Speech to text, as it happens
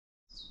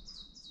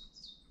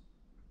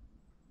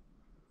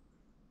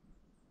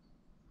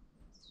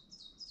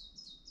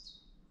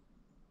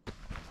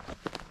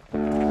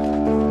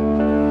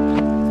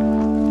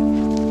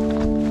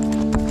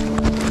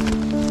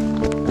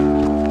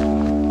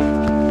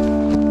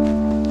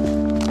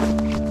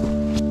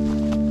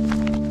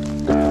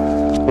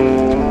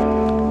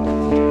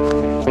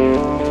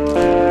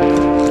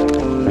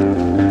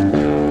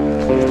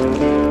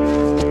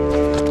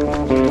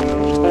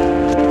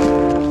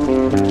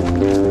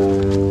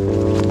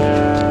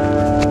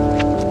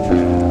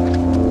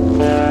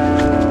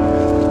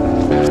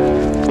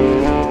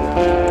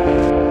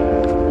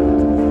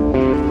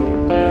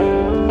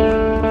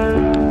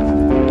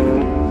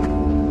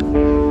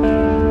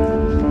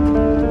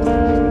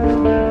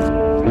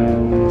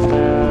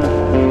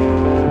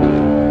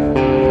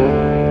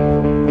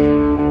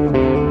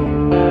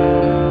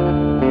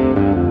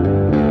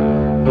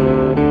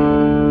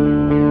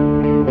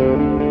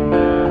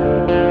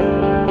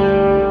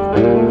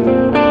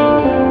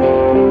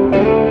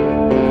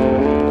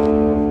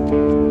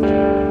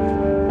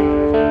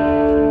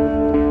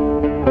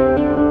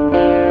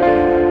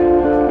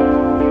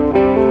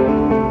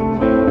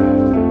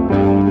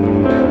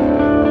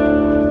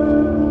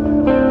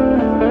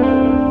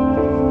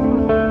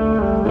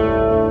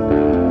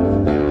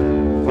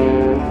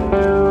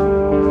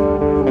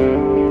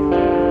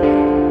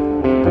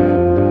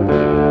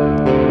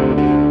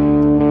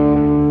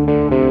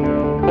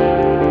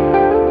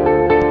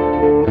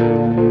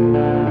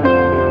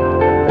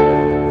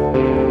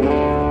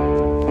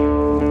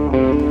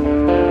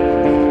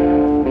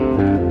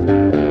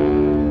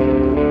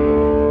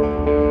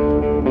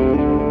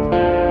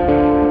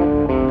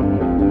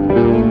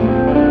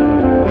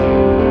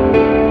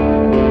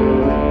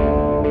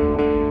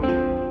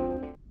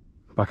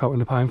Back out in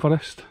the pine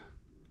forest.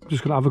 I'm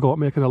just going to have a go at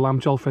making a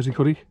lamb Jalfrezi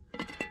curry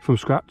from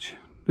scratch.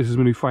 This is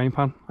my new frying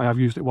pan. I have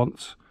used it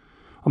once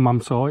on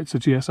Mum saw. It's a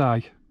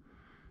GSI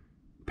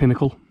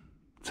Pinnacle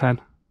 10.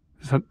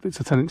 It's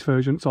a 10-inch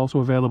version. It's also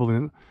available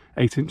in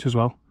 8-inch as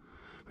well.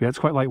 But yeah, it's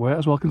quite lightweight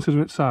as well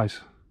considering its size.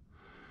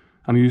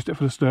 And I used it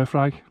for the stir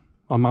fry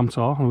on Mum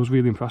saw and I was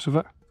really impressed with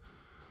it.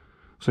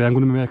 So yeah, I'm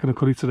going to be making a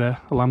curry today,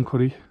 a lamb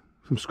curry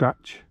from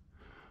scratch.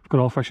 I've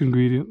got all fresh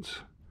ingredients.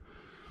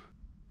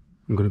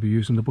 I'm going to be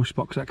using the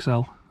Bushbox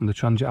XL and the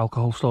trangia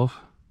alcohol stove.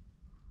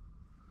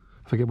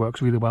 I think it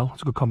works really well.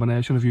 It's a good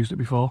combination. I've used it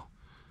before.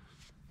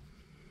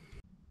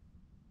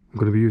 I'm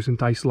going to be using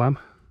diced lamb.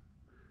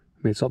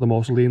 I mean, it's not the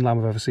most lean lamb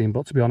I've ever seen,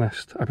 but to be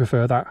honest, I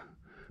prefer that.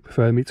 I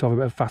prefer the meat to have a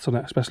bit of fat on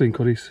it, especially in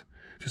curries.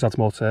 It just adds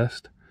more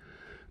taste.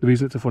 The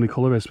reason it's a funny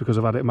colour is because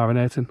I've had it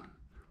marinating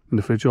in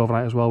the fridge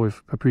overnight as well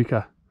with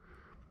paprika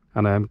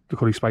and the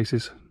curry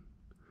spices.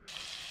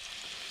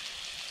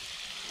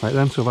 Right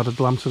then, so I've added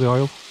the lamb to the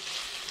oil.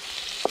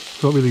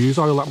 I don't really use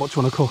oil that much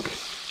when I cook,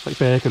 like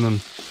bacon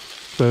and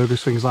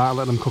burgers, things like that,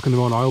 let them cook in their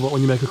own oil, but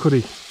when you make a curry,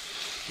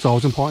 it's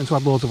always important to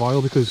add loads of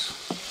oil because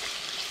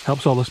it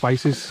helps all the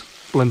spices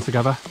blend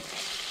together.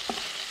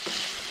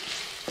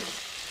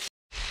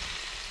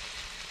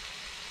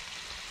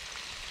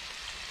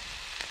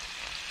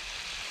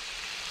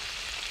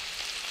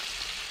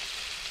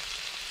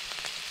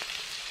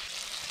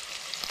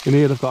 In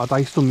here I've got a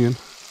diced onion,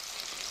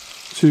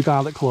 2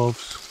 garlic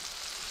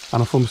cloves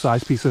and a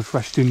thumb-sized piece of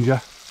fresh ginger.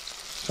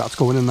 That's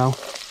going in now.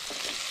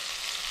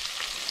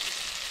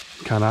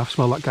 Can't half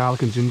smell that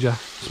garlic and ginger.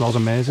 It smells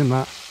amazing,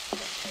 that.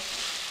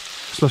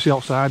 Especially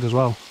outside as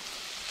well.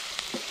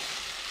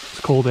 It's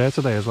a cold day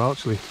today as well,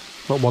 actually.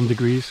 About 1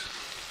 degree.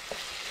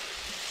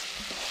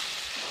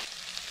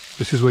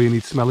 This is where you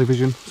need smelly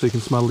vision, so you can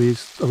smell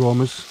these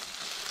aromas.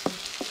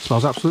 It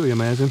smells absolutely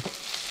amazing.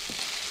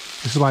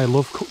 This is why I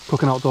love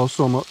cooking outdoors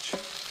so much.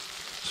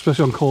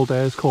 Especially on cold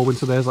days, cold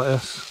winter days like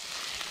this.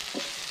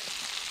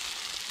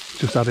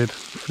 Just added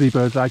 3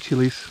 Birdseye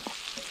chillies.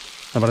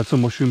 I've added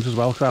some mushrooms as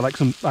well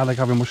because I like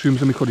having mushrooms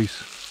in my curries.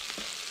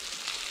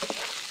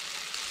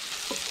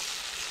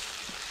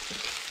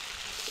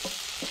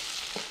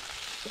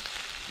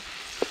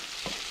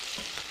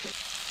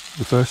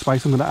 The first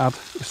spice I'm going to add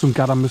is some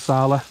garam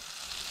masala.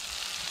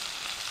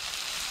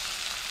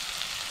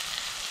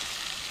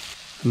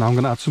 And now I'm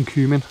going to add some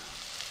cumin.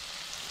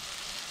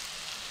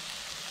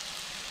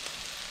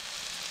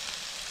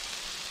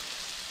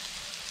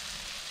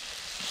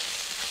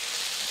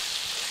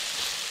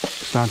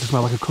 Starting to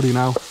smell like a curry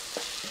now.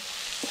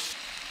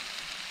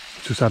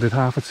 Just added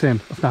half a tin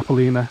of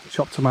Napolina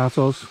chopped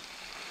tomatoes.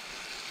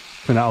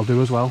 I think that'll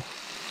do as well.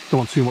 Don't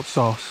want too much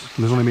sauce,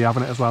 and there's only me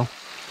having it as well.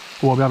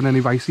 I won't be having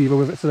any rice either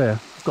with it today.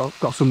 I've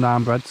got some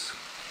naan breads.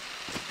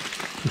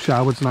 Some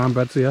Sharwood's naan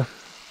breads here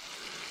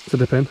to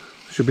dip in.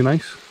 Should be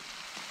nice.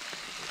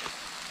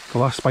 The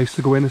last spice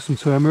to go in is some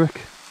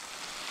turmeric.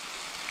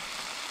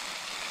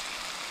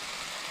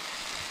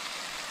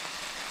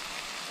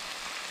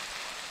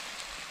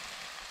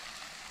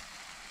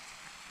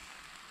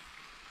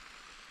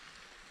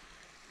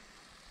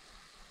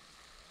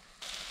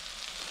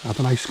 Add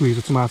a nice squeeze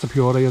of tomato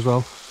puree as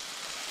well.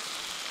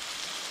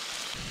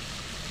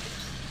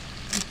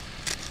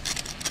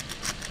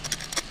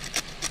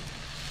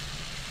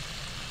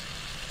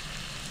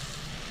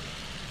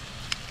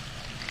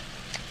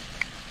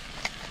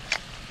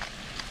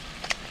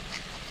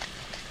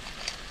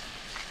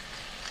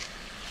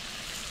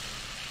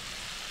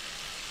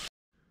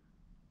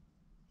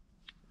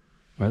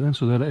 Right then,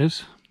 so there it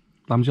is.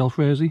 Lamb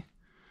Jalfrezi.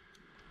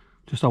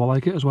 Just how I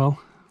like it as well.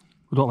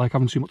 I don't like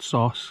having too much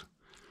sauce.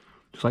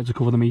 Just like to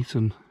cover the meat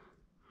and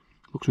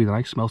looks really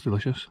nice, smells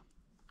delicious.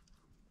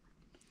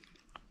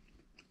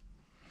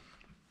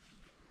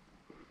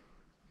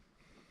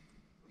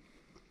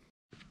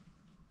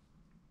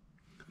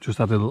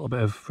 Just added a little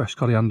bit of fresh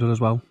coriander as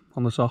well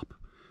on the top.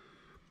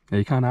 Yeah,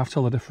 you can't half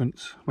tell the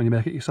difference when you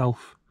make it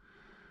yourself.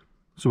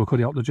 So we'll cut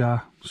it out the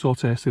jar. So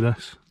tasty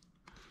this.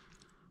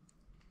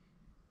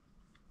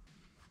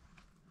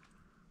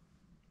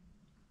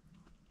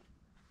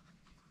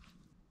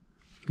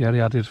 Yeah,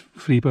 he added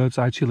 3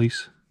 Birdseye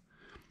chillies,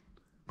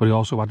 but he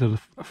also added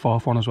a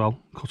 4th one as well,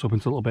 cut up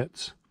into little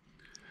bits.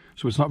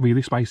 So it's not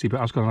really spicy, but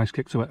it has got a nice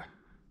kick to it.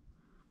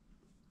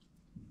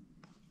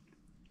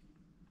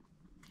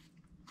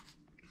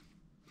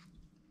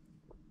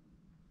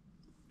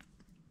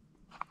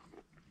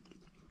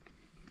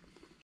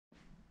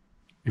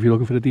 If you're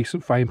looking for a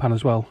decent frying pan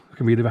as well, I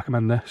can really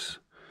recommend this.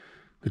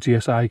 The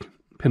GSI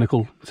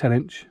Pinnacle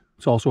 10-inch.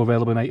 It's also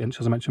available in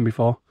 8-inch as I mentioned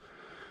before.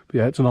 But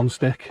yeah, it's a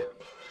non-stick.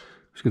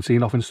 As you can see,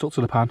 nothing stuck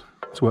to the pan.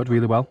 It's worked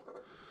really well.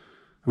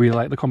 I really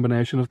like the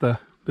combination of the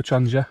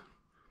trangia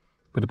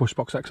with the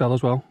Bushbox XL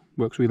as well.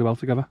 Works really well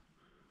together.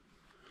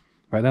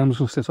 Right then, I'm just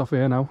going to sit off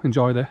here now,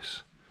 enjoy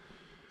this.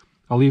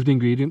 I'll leave the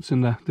ingredients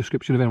in the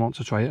description if anyone wants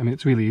to try it. I mean,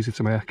 it's really easy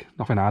to make,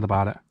 nothing hard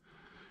about it.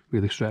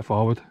 Really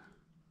straightforward.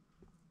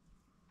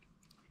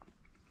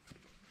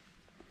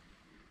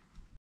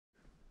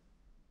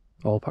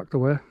 All packed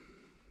away.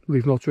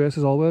 Leave no trace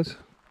as always.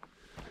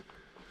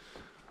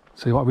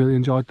 See what, I really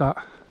enjoyed that.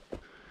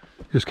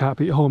 You just can't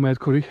beat a homemade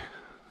curry,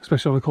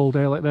 especially on a cold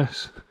day like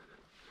this.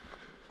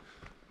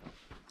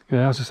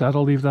 Yeah, as I said,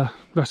 I'll leave the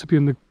recipe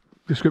in the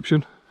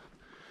description.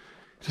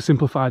 It's a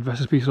simplified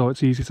recipe, so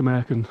it's easy to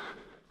make and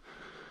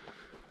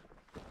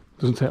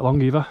doesn't take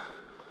long either.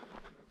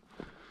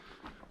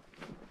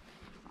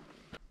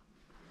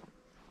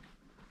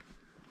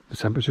 The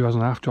temperature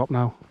hasn't half dropped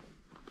now.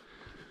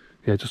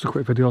 Yeah, just a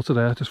quick video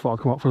today. Just thought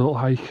I'd come out for a little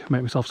hike,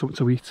 make myself something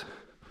to eat.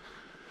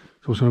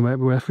 So I'm just going to make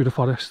my way through the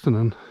forest and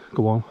then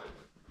go home.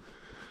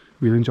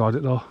 Really enjoyed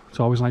it though. It's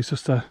always nice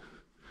just to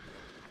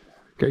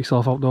get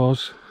yourself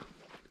outdoors,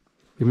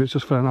 even if it's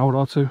just for an hour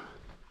or two.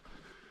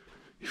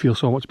 You feel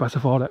so much better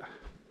for it.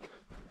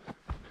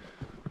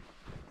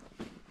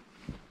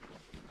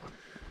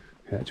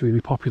 Yeah, it's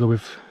really popular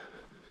with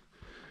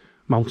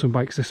mountain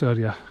bikes, this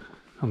area,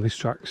 on these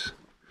tracks.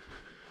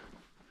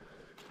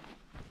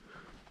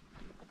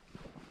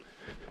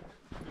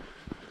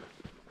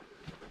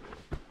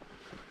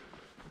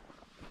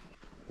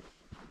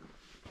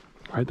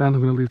 Right then,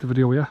 I'm going to leave the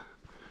video here.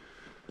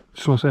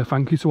 Just want to say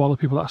thank you to all the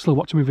people that are still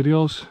watching my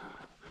videos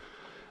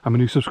and my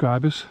new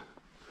subscribers.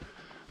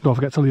 Don't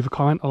forget to leave a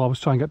comment, I'll always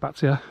try and get back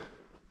to you.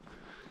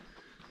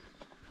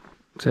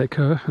 Take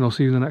care, and I'll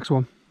see you in the next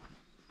one.